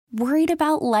Worried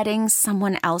about letting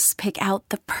someone else pick out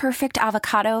the perfect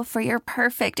avocado for your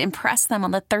perfect impress them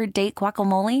on the third date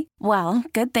guacamole? Well,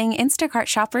 good thing Instacart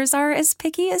shoppers are as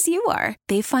picky as you are.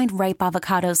 They find ripe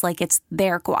avocados like it's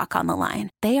their guac on the line.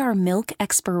 They are milk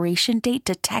expiration date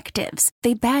detectives.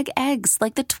 They bag eggs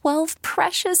like the 12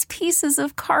 precious pieces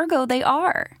of cargo they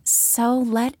are. So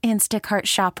let Instacart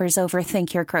shoppers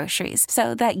overthink your groceries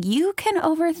so that you can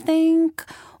overthink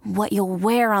what you'll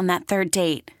wear on that third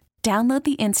date. Download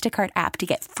the Instacart app to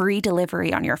get free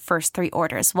delivery on your first 3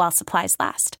 orders while supplies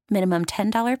last. Minimum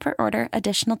 $10 per order.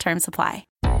 Additional terms apply.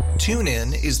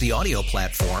 TuneIn is the audio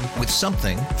platform with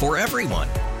something for everyone.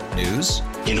 News.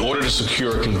 In order to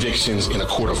secure convictions in a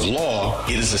court of law,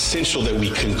 it is essential that we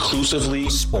conclusively.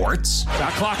 Sports.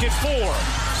 Shot clock at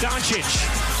 4.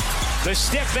 Doncic. The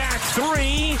step back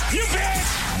 3. You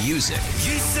bet. Music.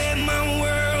 You set my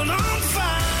world on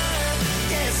fire.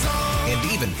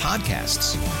 And even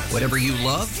podcasts. Whatever you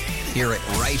love, hear it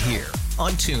right here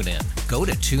on TuneIn. Go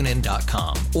to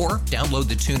TuneIn.com or download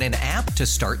the TuneIn app to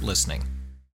start listening.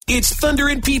 It's Thunder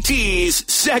and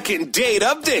PT's second date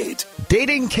update.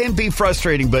 Dating can be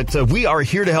frustrating, but we are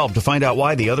here to help to find out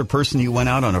why the other person you went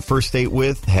out on a first date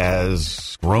with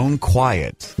has grown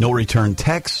quiet. No return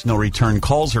texts, no return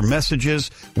calls or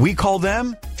messages. We call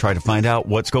them, try to find out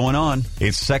what's going on.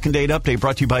 It's Second Date Update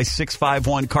brought to you by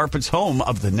 651 Carpets, home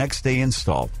of the next day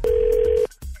install.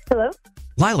 Hello?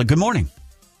 Lila, good morning.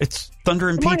 It's Thunder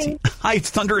and Good PT. morning. Hi, it's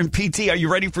Thunder and PT. Are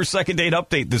you ready for Second Date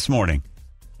Update this morning?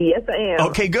 Yes, I am.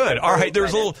 Okay, good. All right,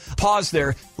 there's a little pause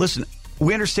there. Listen,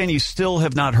 we understand you still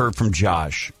have not heard from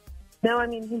Josh. No, I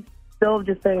mean, he's still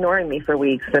just been ignoring me for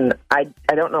weeks, and I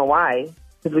don't know why,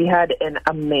 because we had an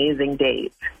amazing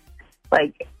date.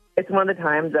 Like, it's one of the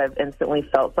times I've instantly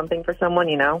felt something for someone,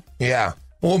 you know? Yeah.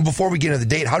 Well, before we get into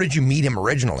the date, how did you meet him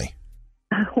originally?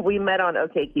 We met on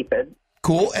OkCupid.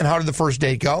 Cool. And how did the first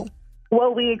date go?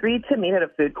 Well, we agreed to meet at a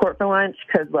food court for lunch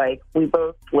because, like, we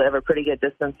both live a pretty good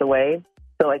distance away.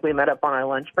 So, like, we met up on our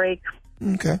lunch break.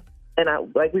 Okay.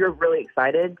 And, we were really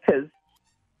excited because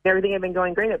everything had been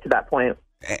going great up to that point.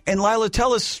 And Lila,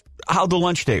 tell us how the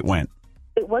lunch date went.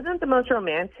 It wasn't the most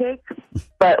romantic,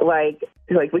 but, like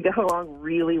we got along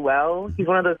really well. He's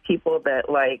one of those people that,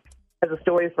 like, has a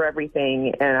story for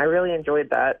everything, and I really enjoyed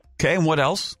that. Okay, and what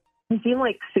else? He seemed,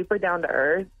 like, super down to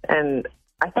earth, and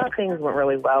I thought things went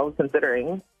really well,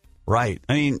 considering. Right.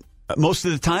 I mean, most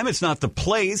of the time it's not the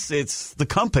place, it's the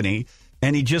company.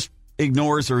 And he just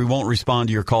ignores or he won't respond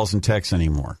to your calls and texts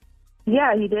anymore.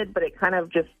 Yeah, he did, but it kind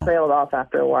of just trailed off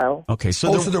after a while. Okay,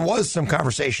 so so there was some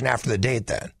conversation after the date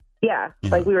then? Yeah,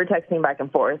 like we were texting back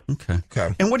and forth.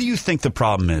 Okay. And what do you think the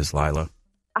problem is, Lila?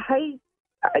 I'm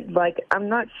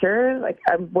not sure. Like,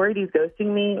 I'm worried he's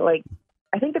ghosting me. Like,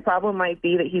 I think the problem might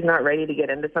be that he's not ready to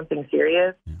get into something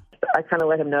serious. Yeah. I kind of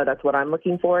let him know that's what I'm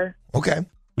looking for. Okay.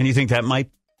 And you think that might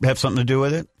have something to do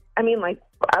with it? I mean, like,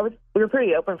 we were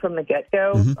pretty open from the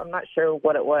get-go. Mm-hmm. I'm not sure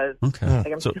what it was. Okay.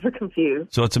 Like, I'm super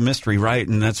confused. So it's a mystery, right?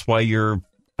 And that's why you're,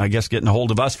 I guess, getting a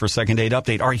hold of us for Second Date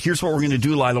Update. All right, here's what we're going to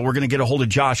do, Lila. We're going to get a hold of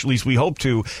Josh, at least we hope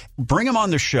to. Bring him on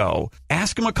the show,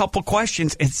 ask him a couple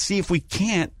questions, and see if we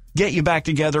can't get you back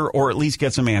together or at least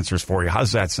get some answers for you.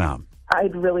 How's that sound?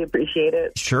 I'd really appreciate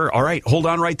it. Sure. All right. Hold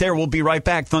on right there. We'll be right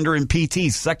back. Thunder and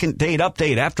PT's Second Date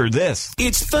Update after this.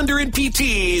 It's Thunder and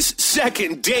PT's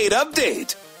second date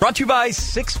update. Brought to you by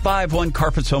 651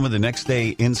 Carpets, home of the next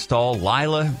day install.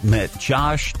 Lila met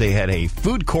Josh. They had a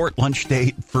food court lunch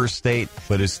date, first date.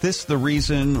 But is this the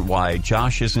reason why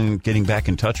Josh isn't getting back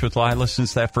in touch with Lila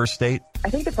since that first date?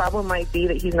 I think the problem might be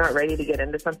that he's not ready to get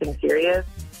into something serious.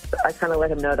 I kind of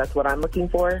let him know that's what I'm looking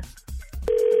for.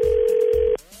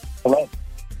 Hello.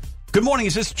 Good morning.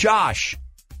 Is this Josh?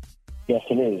 Yes,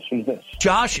 it is. Who's this?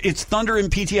 Josh, it's Thunder and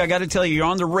PT. I got to tell you, you're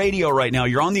on the radio right now.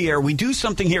 You're on the air. We do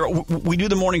something here. We do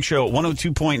the morning show at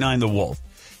 102.9 The Wolf.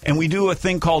 And we do a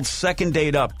thing called Second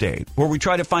Date Update, where we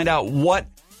try to find out what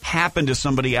happened to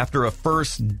somebody after a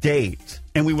first date.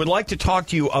 And we would like to talk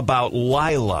to you about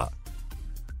Lila.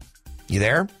 You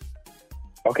there?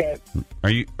 Okay. Are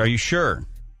you sure?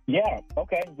 Yeah.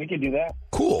 Okay. We can do that.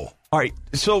 Cool. All right.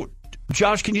 So,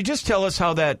 Josh, can you just tell us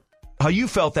how you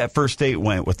felt that first date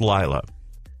went with Lila?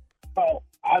 Well,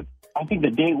 I think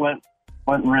the date went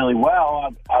really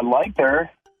well. I liked her,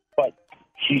 but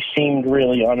she seemed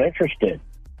really uninterested.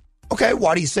 Okay.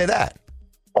 Why do you say that?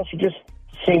 Well, she just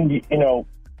seemed,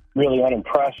 really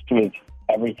unimpressed with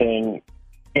everything.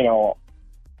 I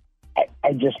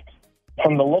just,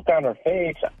 from the look on her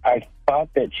face, I thought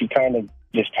that she kind of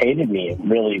just hated me and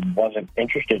really wasn't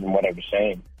interested in what I was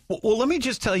saying. Well, let me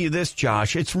just tell you this,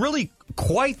 Josh. It's really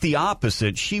quite the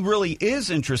opposite. She really is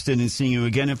interested in seeing you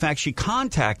again. In fact, she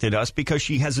contacted us because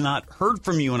she has not heard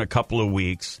from you in a couple of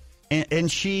weeks.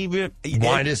 And she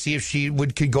wanted to see if she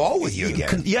could go out with you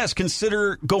again. Yes,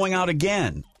 consider going out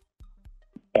again.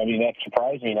 I mean, that's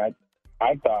surprising.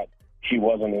 I thought she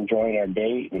wasn't enjoying our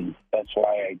date, and that's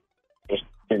why I just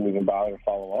didn't even bother to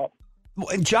follow up.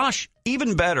 And Josh,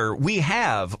 even better, we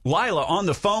have Lila on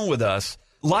the phone with us.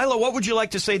 Lila, what would you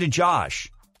like to say to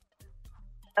Josh?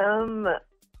 I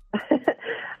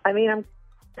mean, I'm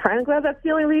kind of glad that's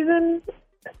the only reason,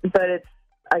 but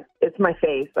it's my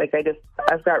face. Like,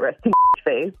 I've got resting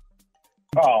face.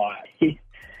 Oh, you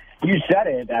said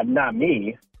it, not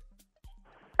me.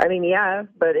 I mean, yeah,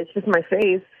 but it's just my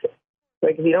face.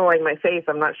 Like, if you don't like my face,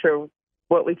 I'm not sure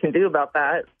what we can do about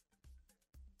that.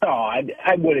 No,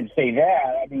 I wouldn't say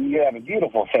that. I mean, you have a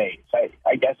beautiful face.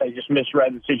 I guess I just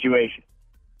misread the situation.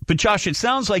 But, Josh, it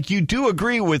sounds like you do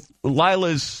agree with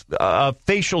Lila's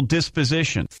facial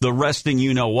disposition, the resting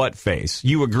you-know-what face.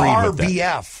 You agree with that?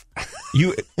 RBF.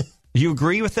 You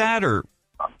agree with that, or?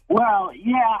 Well,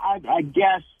 yeah, I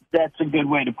guess that's a good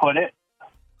way to put it.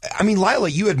 I mean, Lila,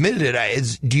 you admitted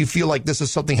it. Do you feel like this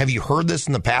is something, have you heard this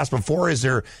in the past before?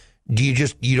 Do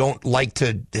you don't like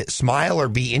to smile or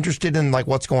be interested in, like,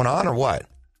 what's going on, or what?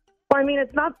 Well, I mean,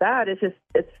 it's not that. It's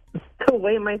the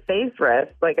way my face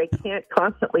rests. Like, I can't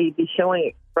constantly be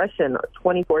showing expression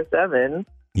 24/7.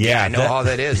 Yeah, I know how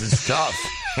that is. It's tough.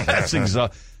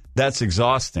 That's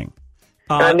exhausting.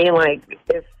 I mean, like,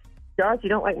 if, Josh, you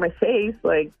don't like my face,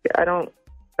 like, I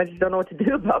just don't know what to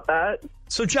do about that.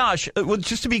 So, Josh,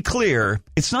 just to be clear,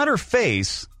 it's not her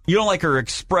face. You don't like her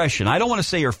expression. I don't want to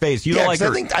say her face. You don't like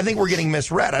her. I think we're getting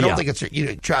misread. I don't think it's her.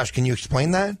 Josh, can you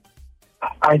explain that?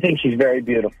 I think she's very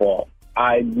beautiful.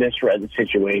 I misread the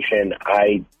situation.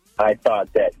 I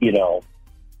thought that,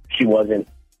 she wasn't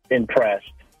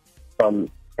impressed from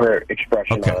her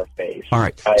expression on her face. All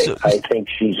right. I think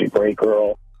she's a great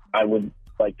girl. I would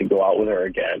like to go out with her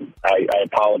again. I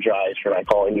apologize for not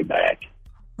calling you back.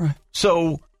 Right.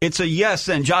 So it's a yes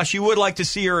then. Josh, you would like to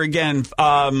see her again,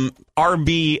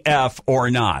 RBF or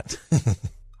not?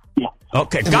 Yeah.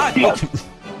 Okay, got it.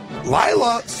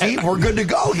 Lila, see, we're good to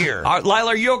go here. Lila,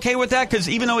 are you okay with that? Because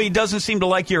even though he doesn't seem to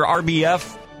like your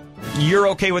RBF, you're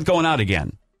okay with going out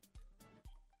again?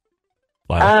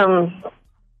 Lila?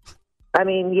 I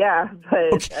mean, yeah,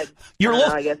 but okay.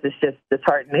 I guess it's just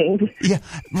disheartening. Yeah,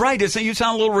 right. You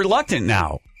sound a little reluctant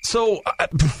now. So,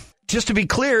 just to be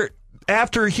clear,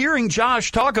 after hearing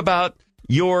Josh talk about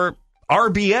your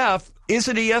RBF, is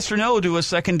it a yes or no to a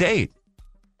second date?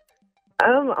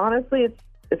 Honestly,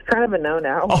 it's kind of a no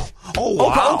now. Oh,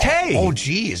 wow. Okay. Oh,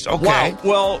 geez. Okay. Wow.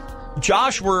 Well,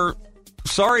 Josh, we're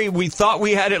sorry. We thought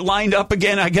we had it lined up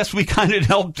again. I guess we kind of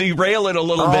helped derail it a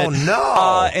little bit. Oh,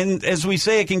 no. And as we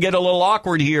say, it can get a little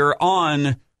awkward here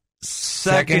on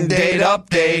Second Date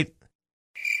Update.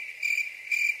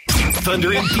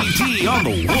 Thunder and PT on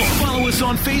The Wolf. Follow us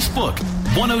on Facebook,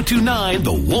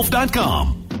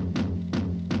 1029thewolf.com.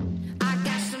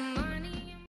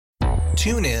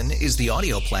 TuneIn is the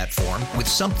audio platform with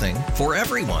something for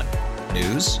everyone.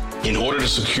 News. In order to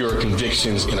secure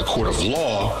convictions in a court of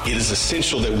law, it is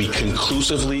essential that we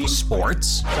conclusively.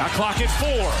 Sports. Got clock at 4.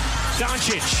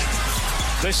 Doncic.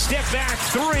 The step back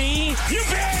 3. You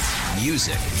bet.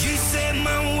 Music. You set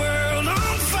my world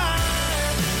on fire.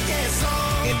 Yes,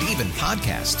 and even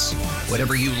podcasts.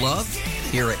 Whatever you love,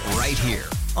 hear it right here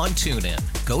on TuneIn.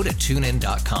 Go to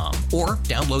TuneIn.com or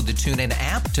download the TuneIn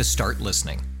app to start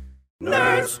listening.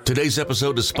 Nerds. Today's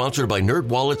episode is sponsored by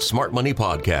NerdWallet's Smart Money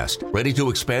Podcast. Ready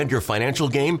to expand your financial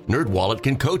game? NerdWallet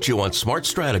can coach you on smart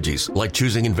strategies like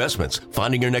choosing investments,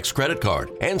 finding your next credit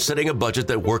card, and setting a budget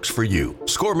that works for you.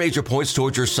 Score major points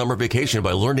towards your summer vacation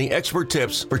by learning expert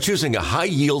tips for choosing a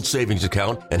high-yield savings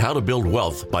account and how to build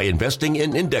wealth by investing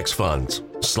in index funds.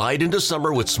 Slide into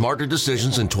summer with smarter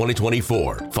decisions in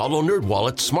 2024. Follow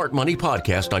NerdWallet's Smart Money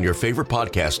Podcast on your favorite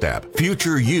podcast app.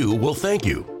 Future you will thank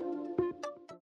you.